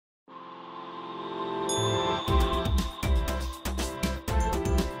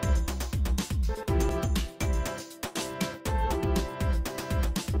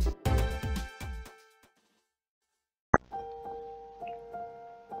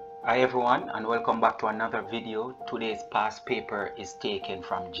Hi everyone, and welcome back to another video. Today's past paper is taken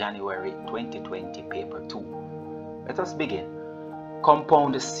from January 2020 paper 2. Let us begin.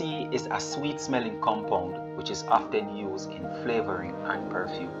 Compound C is a sweet smelling compound which is often used in flavoring and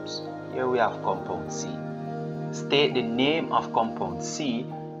perfumes. Here we have compound C. State the name of compound C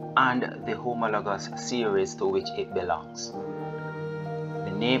and the homologous series to which it belongs.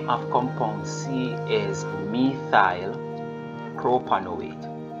 The name of compound C is methyl propanoate.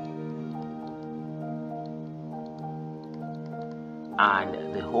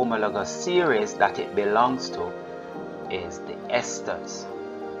 And the homologous series that it belongs to is the esters.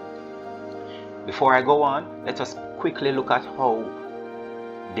 Before I go on, let us quickly look at how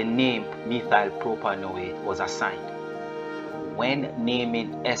the name methyl propanoate was assigned. When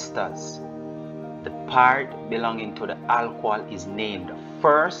naming esters, the part belonging to the alcohol is named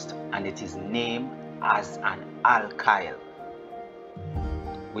first and it is named as an alkyl,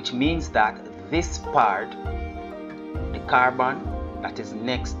 which means that this part, the carbon that is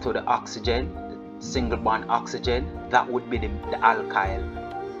next to the oxygen, the single bond oxygen, that would be the alkyl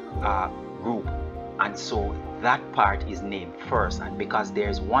group, and so that part is named first, and because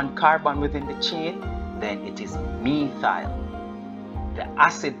there's one carbon within the chain, then it is methyl. The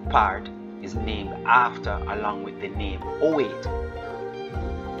acid part is named after along with the name OH.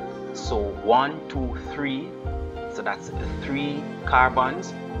 So 1, 2, 3, so that's 3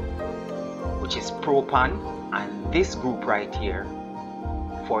 carbons, which is propan, and this group right here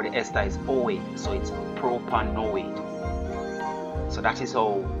for the ester is OH, so it's propanoate. So that is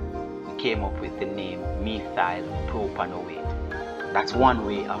how we came up with the name methyl propanoate. That's one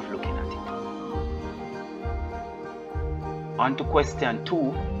way of looking at it. On to question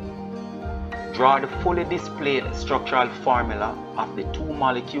 2. Draw the fully displayed structural formula of the two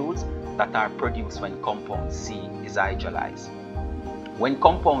molecules that are produced when compound C is hydrolyzed. When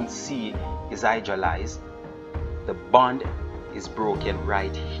compound C is hydrolyzed, the bond is broken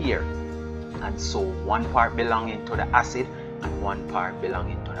right here, and so one part belonging to the acid and one part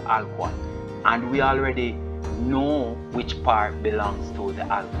belonging to the alcohol, and we already know which part belongs to the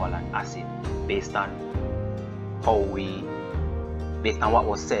alcohol and acid based on what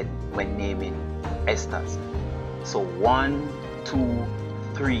was said when naming esters. So 1, 2,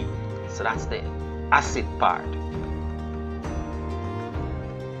 3, so that's the acid part.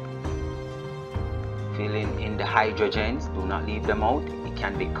 Filling in the hydrogens, do not leave them out, it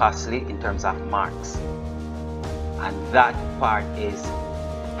can be costly in terms of marks. And that part is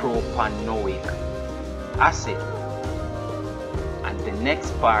propanoic acid, and the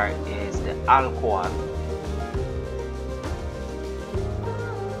next part is the alcohol,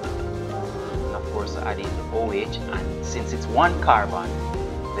 and of course adding the OH, and since it's one carbon,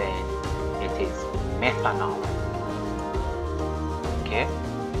 then it is methanol. Okay,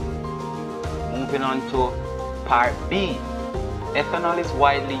 moving on to part B. Ethanol is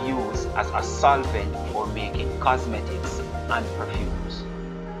widely used as a solvent for making cosmetics and perfumes.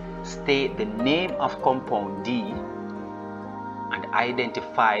 State the name of compound D and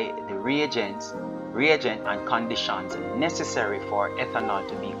identify the reagent and conditions necessary for ethanol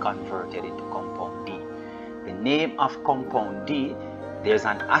to be converted into compound D. The name of compound D, there's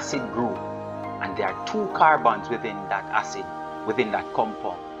an acid group, and there are 2 carbons within that acid, within that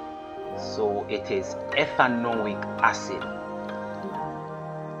compound. So it is ethanoic acid.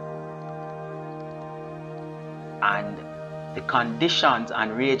 And the conditions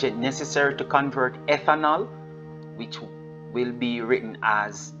and reagent necessary to convert ethanol, which will be written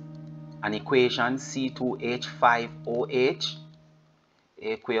as an equation C2H5OH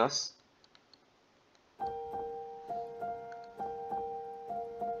aqueous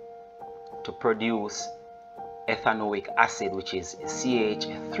to produce ethanoic acid, which is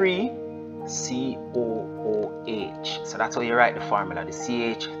CH3COOH. So that's how you write the formula, the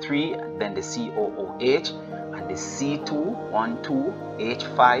CH3, then the COOH, and the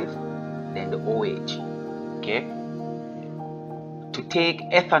C2H5, then the OH. Okay, to take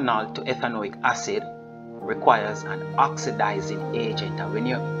ethanol to ethanoic acid requires an oxidizing agent, and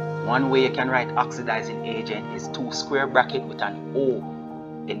one way you can write oxidizing agent is 2 square bracket with an O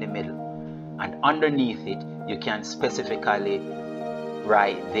in the middle, and underneath it you can specifically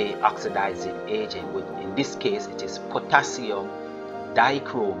write the oxidizing agent, which in this case it is potassium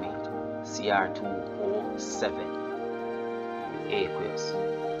dichromate, Cr2O7 aqueous.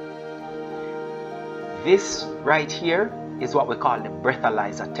 This right here is what we call the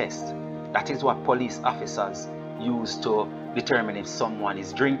breathalyzer test. That is what police officers use to determine if someone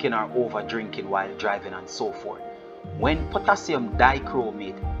is drinking or over drinking while driving and so forth. When potassium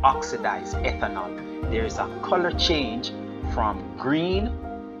dichromate oxidizes ethanol, there is a color change from green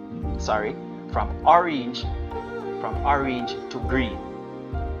orange to green.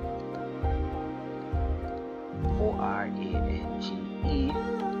 Orange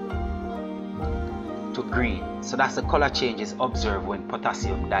to green. So that's the color changes observed when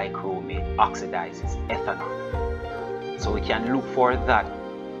potassium dichromate oxidizes ethanol. So we can look for that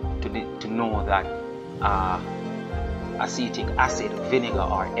to know that acetic acid, vinegar,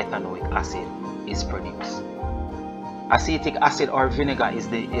 or ethanoic acid is produced. Acetic acid or vinegar is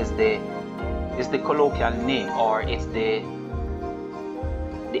the colloquial name, or it's the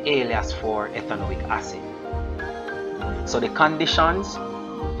alias for ethanoic acid. So the conditions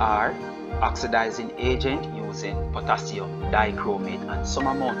are oxidizing agent using potassium dichromate, and some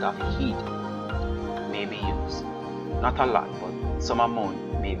amount of heat may be used. Not a lot, but some amount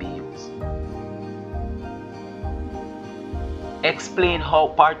may be used.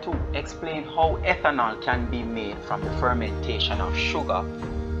 Part 2. Explain how ethanol can be made from the fermentation of sugar.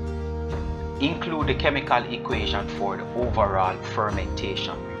 Include the chemical equation for the overall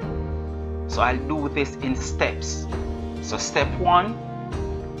fermentation. So I'll do this in steps. So step 1,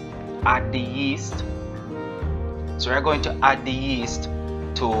 add the yeast. So we're going to add the yeast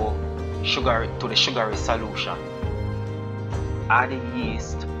to the sugary solution. Add the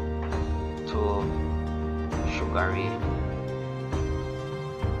yeast to sugary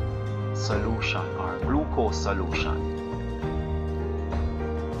solution or glucose solution.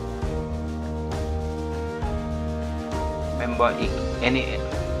 Remember,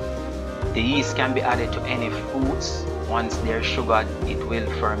 the yeast can be added to any fruits. Once they're sugared, it will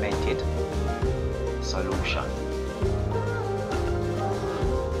ferment it. Solution.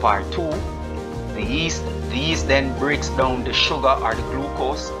 Part 2, the yeast then breaks down the sugar or the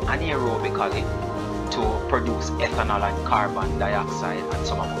glucose anaerobically to produce ethanol and carbon dioxide and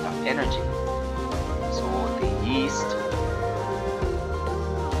some amount of energy. So the yeast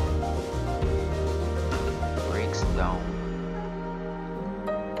breaks down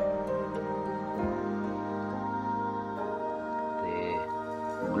the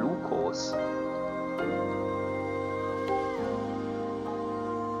glucose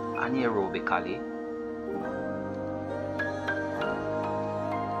anaerobically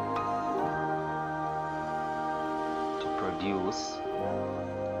to produce,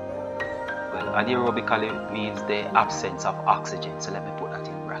 well, anaerobically means the absence of oxygen, so let me put that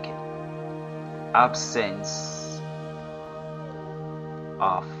in bracket. Absence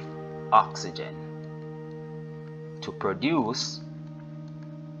of oxygen to produce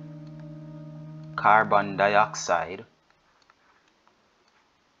carbon dioxide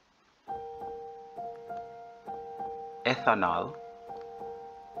ethanol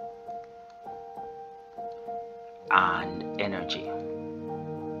and energy.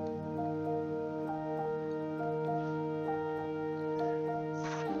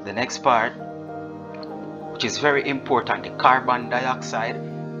 The next part, which is very important, the carbon dioxide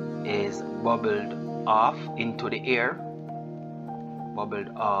is bubbled off into the air,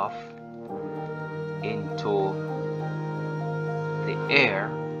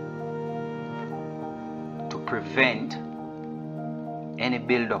 to prevent any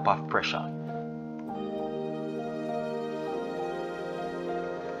buildup of pressure.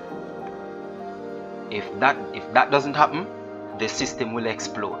 If that doesn't happen, the system will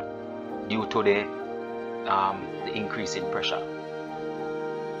explode due to the increase in pressure.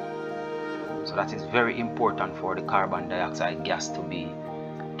 So that is very important for the carbon dioxide gas to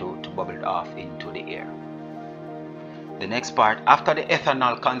bubble off into the air. The next part, after the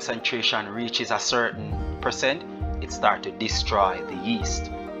ethanol concentration reaches a certain percent, it starts to destroy the yeast.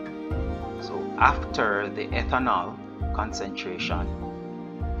 So after the ethanol concentration,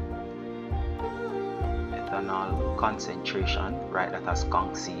 write that as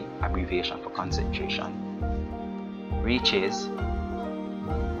CXC, abbreviation for concentration, reaches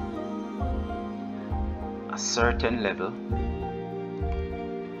a certain level,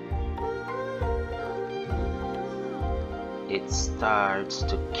 it starts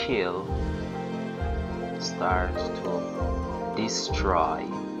to destroy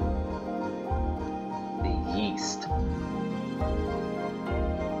the yeast.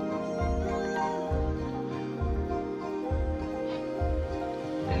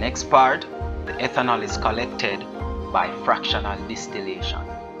 The next part, the ethanol is collected by fractional distillation.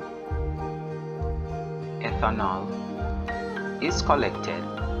 Ethanol is collected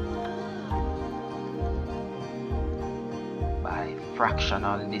by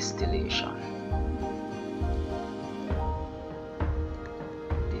fractional distillation.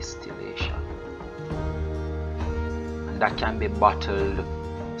 And that can be bottled,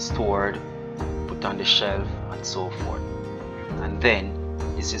 stored, put on the shelf, and so forth. And then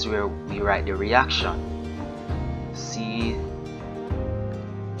this is where we write the reaction.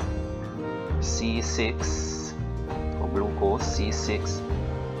 C6 for glucose,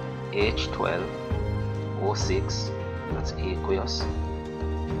 C6H12O6, that's aqueous,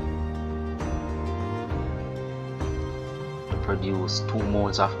 to produce 2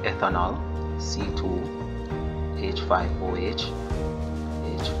 moles of ethanol, C2H5OH,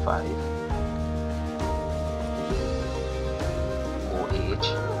 H5OH,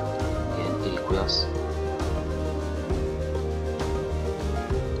 again aqueous,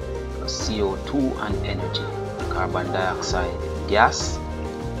 CO2 and energy, carbon dioxide gas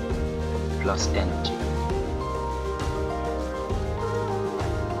plus energy.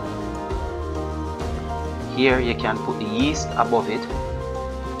 Here you can put the yeast above it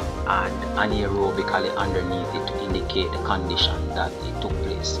and anaerobically underneath it to indicate the condition that it took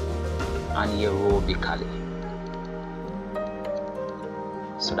place. Anaerobically.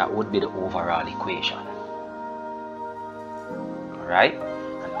 So that would be the overall equation. Alright?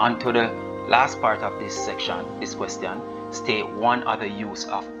 And on to the last part of this section, this question. State one other use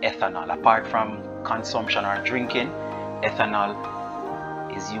of ethanol. Apart from consumption or drinking, ethanol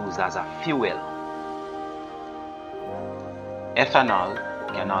is used as a fuel. Ethanol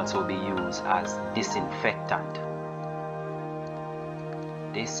can also be used as disinfectant.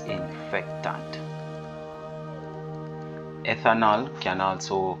 Ethanol can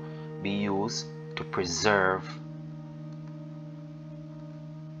also be used to preserve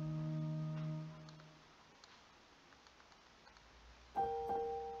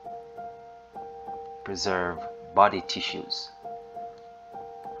body tissues.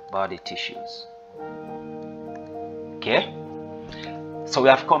 Okay, so we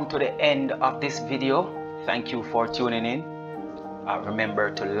have come to the end of this video. Thank you for tuning in.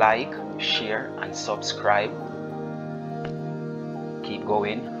 Remember to like, share and subscribe. Keep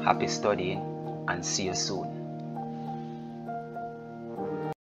going, happy studying, and see you soon.